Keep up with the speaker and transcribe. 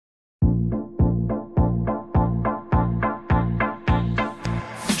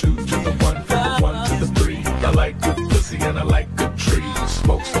and I like a tree.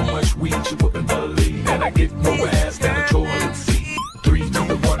 Smoke so much weed you wouldn't believe. And I get more ass than a toilet seat. 3 to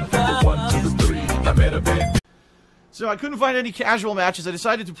the 1, from the 1 to the 3. I met a band. So I couldn't find any casual matches. I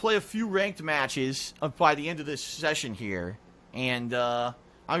decided to play a few ranked matches by the end of this session here. And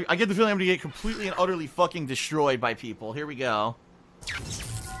I get the feeling I'm going to get completely and utterly fucking destroyed by people. Here we go.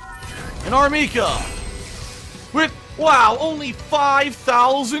 An Armika! With, wow, only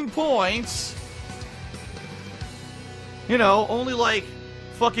 5,000 points! You know, only like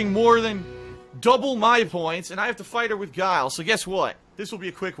fucking more than double my points, and I have to fight her with Guile. So guess what? This will be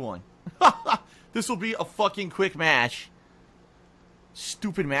a quick one. This will be a fucking quick match.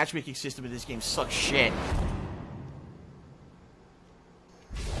 Stupid matchmaking system in this game sucks shit.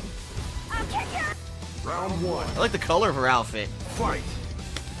 Round 1. I like the color of her outfit. Fight.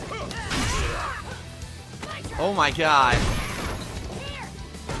 Oh my god.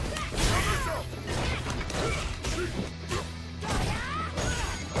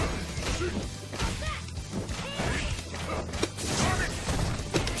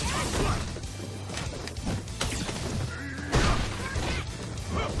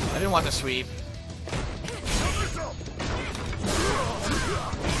 I didn't want the sweep.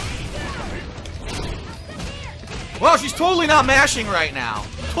 Well, she's totally not mashing right now.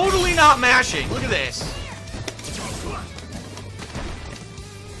 Totally not mashing. Look at this.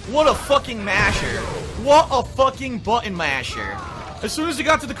 What a fucking masher. What a fucking button masher. As soon as he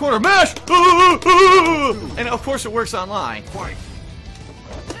got to the corner, mash! And of course it works online.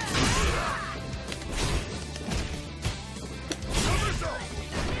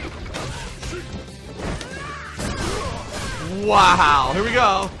 Wow, here we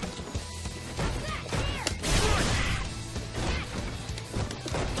go.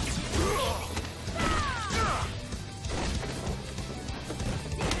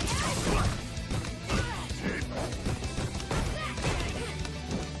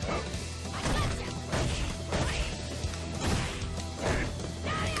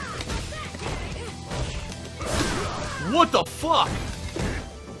 What the fuck?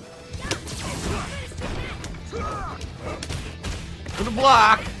 For the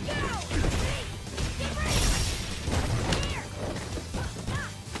block.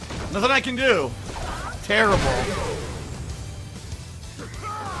 Nothing I can do. Terrible.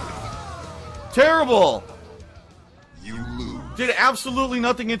 Terrible. You lose. Did absolutely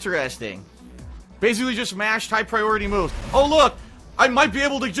nothing interesting. Basically just mashed high priority moves. Oh look, I might be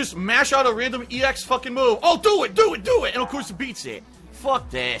able to just mash out a random EX fucking move. Oh, do it, do it, do it! And of course it beats it.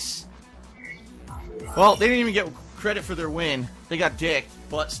 Fuck this. Well, they didn't even get credit for their win. They got dicked.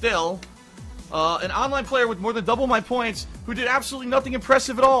 But still, an online player with more than double my points who did absolutely nothing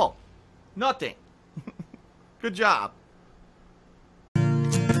impressive at all. Nothing. Good job.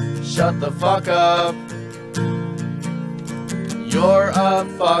 Shut the fuck up. You're a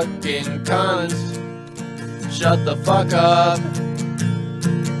fucking cunt. Shut the fuck up.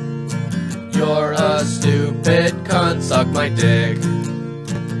 You're a stupid cunt. Suck my dick.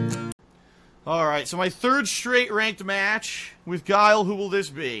 Alright, so my third straight ranked match with Guile. Who will this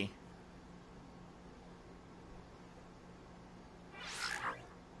be?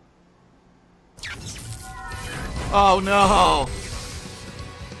 Oh no!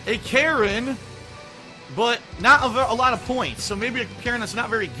 A Karen, but not a lot of points, so maybe a Karen that's not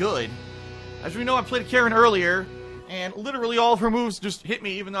very good. As we know, I played a Karen earlier, and literally all of her moves just hit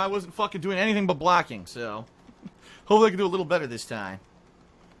me, even though I wasn't fucking doing anything but blocking, so hopefully I can do a little better this time.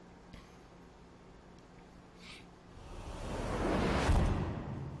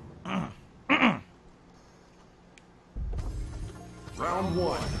 Round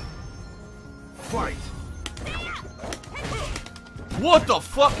 1. Fight. What the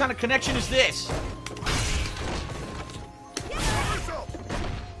fuck kind of connection is this?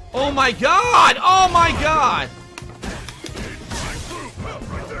 Oh my god! Oh my god!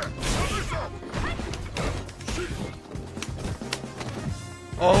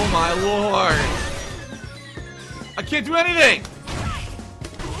 Oh my lord! I can't do anything!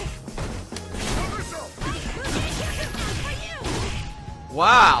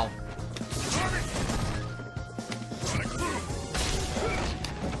 Wow!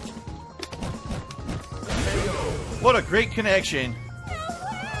 What a great connection.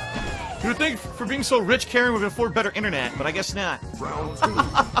 You would think for being so rich, Karen would afford better internet, but I guess not. Round 2.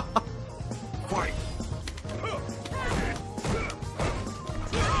 Fight.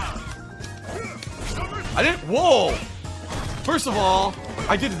 I didn't. Whoa! First of all,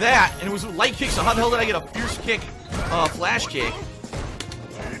 I did that, and it was a light kick, so how the hell did I get a fierce kick, flash kick?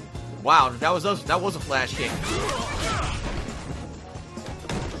 Wow, that was a flash kick.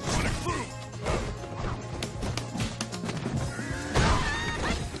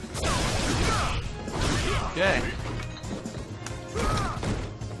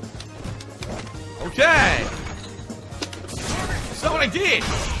 Okay. That's not what I did.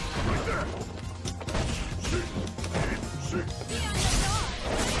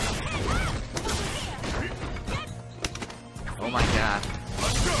 Oh my god.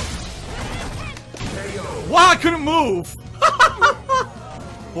 Wow, I couldn't move.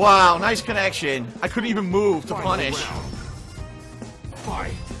 Wow, nice connection. I couldn't even move to punish.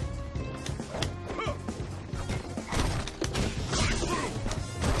 Fight.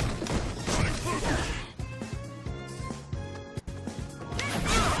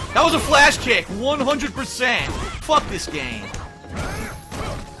 That was a flash kick, 100%. Fuck this game.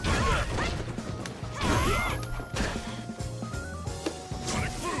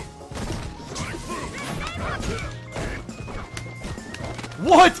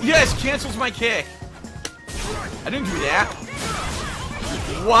 What? Yes, cancels my kick. I didn't do that.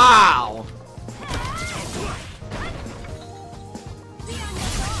 Wow.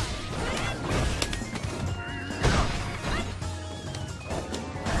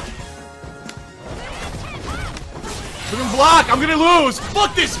 Couldn't block. I'm gonna lose.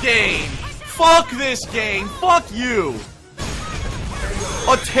 Fuck this game. Fuck this game. Fuck you.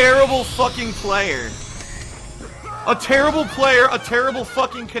 A terrible fucking player. A terrible player, a terrible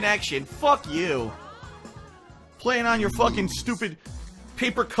fucking connection. Fuck you. Playing on your fucking stupid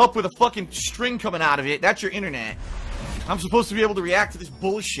paper cup with a fucking string coming out of it. That's your internet. I'm supposed to be able to react to this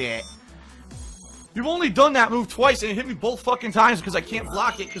bullshit. You've only done that move twice and it hit me both fucking times because I can't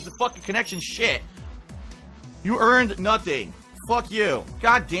block it because the fucking connection's shit. You earned nothing. Fuck you.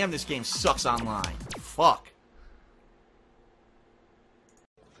 God damn, this game sucks online. Fuck.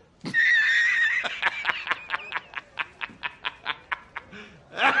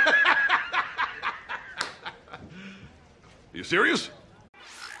 You serious?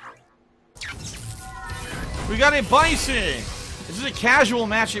 We got a Bison! This is a casual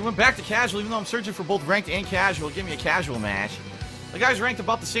match. It went back to casual, even though I'm searching for both ranked and casual. Give me a casual match. The guy's ranked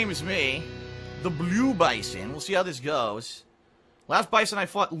about the same as me. The Blue Bison. We'll see how this goes. Last Bison I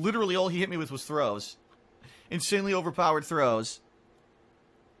fought, literally all he hit me with was throws. Insanely overpowered throws.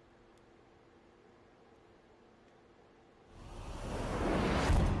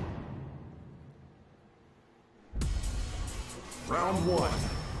 Round one.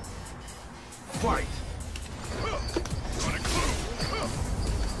 Fight.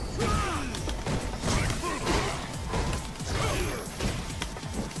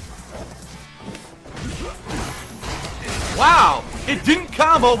 Wow! It didn't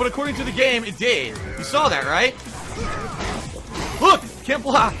combo, but according to the game, it did. You saw that, right? Look! Can't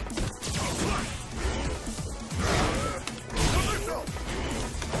block.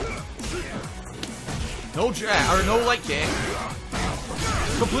 No jab, or no light kick.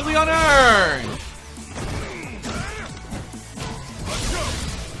 Completely unearned!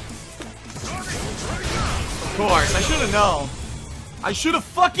 Of course, I should have known. I should have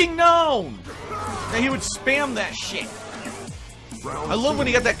fucking known that he would spam that shit. I love when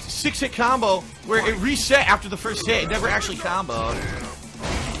he got that 6-hit combo where it reset after the first hit. It never actually comboed.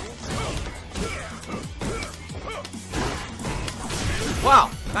 Wow,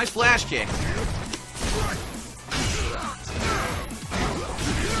 nice flash kick.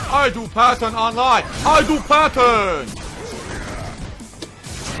 I do pattern online. I do pattern.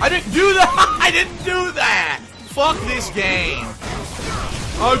 I didn't do that. I didn't do that. Fuck this game.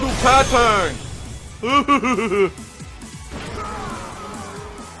 I do pattern.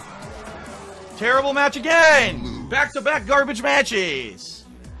 Terrible match again. Back-to-back garbage matches.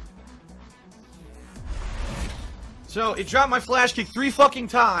 So it dropped my flash kick 3 fucking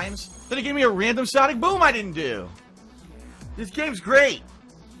times. Then it gave me a random sonic boom I didn't do. This game's great.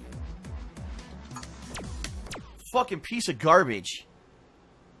 Fucking piece of garbage.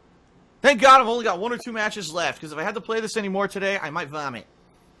 Thank God I've only got 1 or 2 matches left, because if I had to play this anymore today, I might vomit.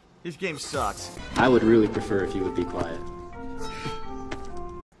 This game sucks. I would really prefer if you would be quiet.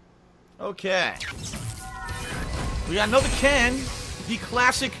 Okay. We got another Ken, the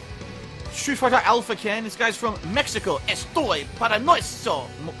classic Street Fighter Alpha Ken. This guy's from Mexico. Estoy paranoico.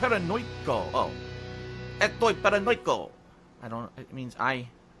 Paranoico. Oh. Estoy paranoico. It means I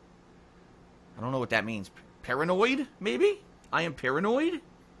don't know what that means. Paranoid, maybe? I am paranoid?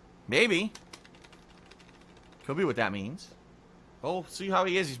 Maybe. Could be what that means. Oh, see how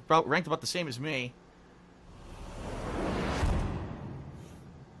he is. He's ranked about the same as me.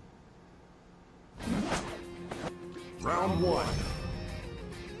 Round one.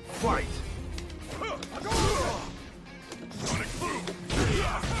 Fight.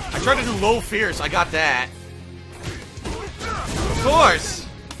 I tried to do low fierce. I got that. Of course.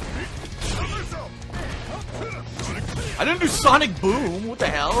 I didn't do Sonic Boom. What the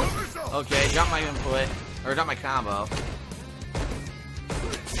hell? Okay, got my input. Or got my combo.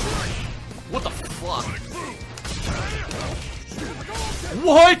 What the fuck?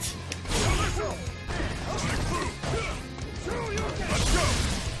 What?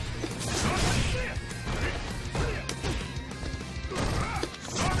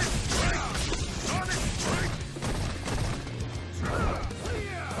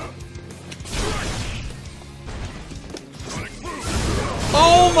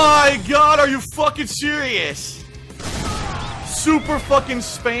 Oh my god, are you fucking serious? Super fucking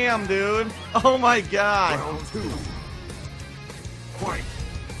spam, dude. Oh my god. Round 2. Fight.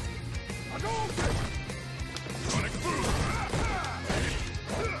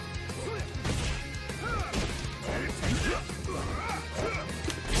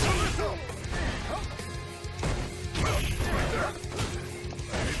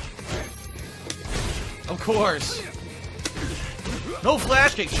 Of course. No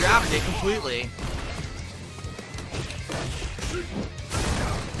flash kick, dropped it completely.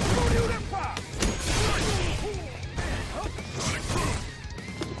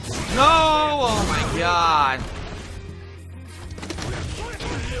 No! Oh my god.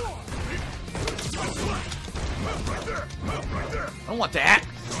 I don't want that.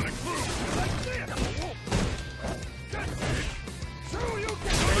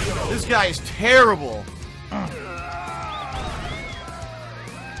 This guy is terrible.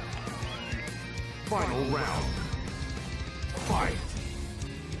 Final round. Fight.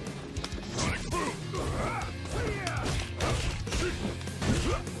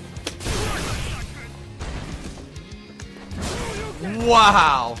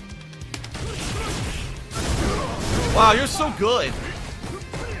 Wow. Wow, you're so good.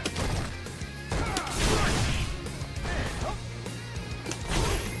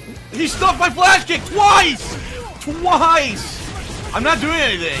 He stuffed my flash kick twice! Twice! I'm not doing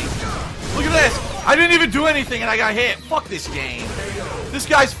anything. Look at this. I didn't even do anything and I got hit. Fuck this game. This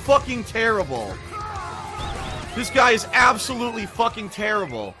guy's fucking terrible. This guy is absolutely fucking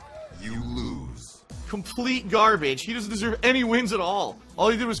terrible. You lose. Complete garbage. He doesn't deserve any wins at all. All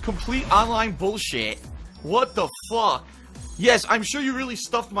he did was complete online bullshit. What the fuck? Yes, I'm sure you really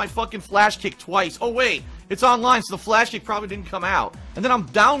stuffed my fucking flash kick twice. Oh wait, it's online, so the flash kick probably didn't come out. And then I'm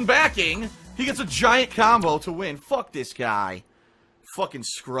down backing. He gets a giant combo to win. Fuck this guy. Fucking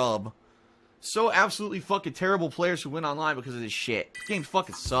scrub. So absolutely fucking terrible players who win online because of this shit. This game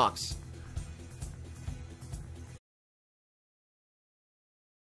fucking sucks.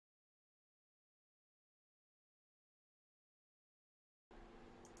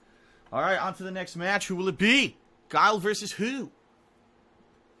 Alright, on to the next match. Who will it be? Guile versus who?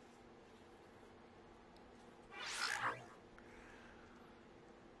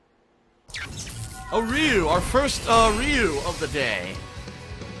 Oh, Ryu. Our first Ryu of the day.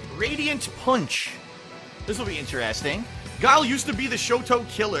 Radiant Punch. This will be interesting. Guile used to be the Shoto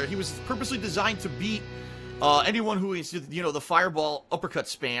killer. He was purposely designed to beat anyone who is, you know, the fireball uppercut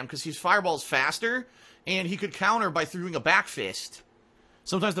spam, because his fireball's faster, and he could counter by throwing a back fist.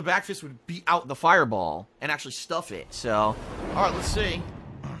 Sometimes the back fist would beat out the fireball and actually stuff it. So, alright, let's see.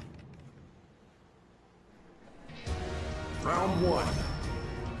 Round 1.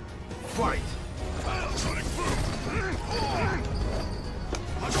 Fight.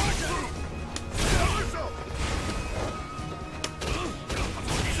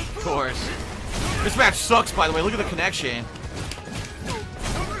 Of course. This match sucks, by the way. Look at the connection.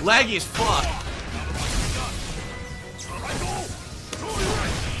 Laggy as fuck.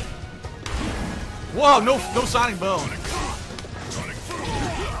 Whoa, no Sonic Boom.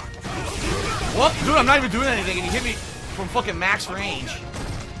 What? Dude, I'm not even doing anything, and he hit me from fucking max range.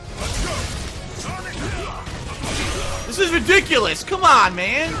 This is ridiculous. Come on,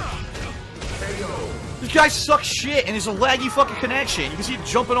 man. This guy sucks shit, and it's a laggy fucking connection. You can see it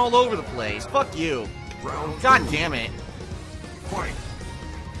jumping all over the place. Fuck you. God damn it.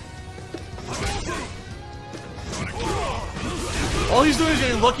 All he's doing is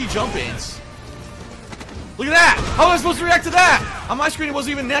getting lucky jump-ins. Look at that! How am I supposed to react to that? On my screen, it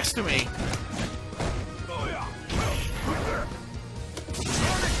wasn't even next to me.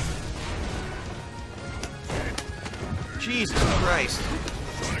 Jesus Christ.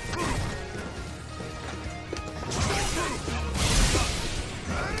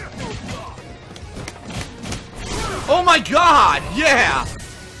 Oh my god! Yeah!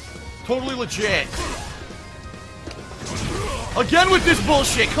 Totally legit. Again with this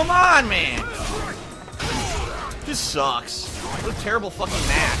bullshit! Come on, man! This sucks. What a terrible fucking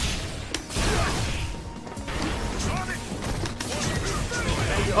match.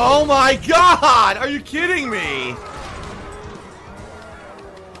 Oh my god! Are you kidding me?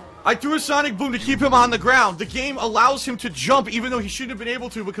 I threw a sonic boom to keep him on the ground. The game allows him to jump even though he shouldn't have been able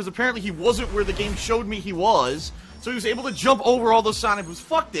to because apparently he wasn't where the game showed me he was. So he was able to jump over all those sonic booms.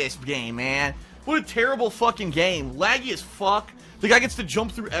 Fuck this game, man. What a terrible fucking game. Laggy as fuck. The guy gets to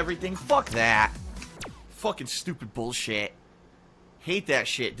jump through everything. Fuck that. Fucking stupid bullshit. Hate that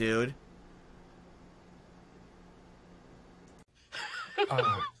shit, dude.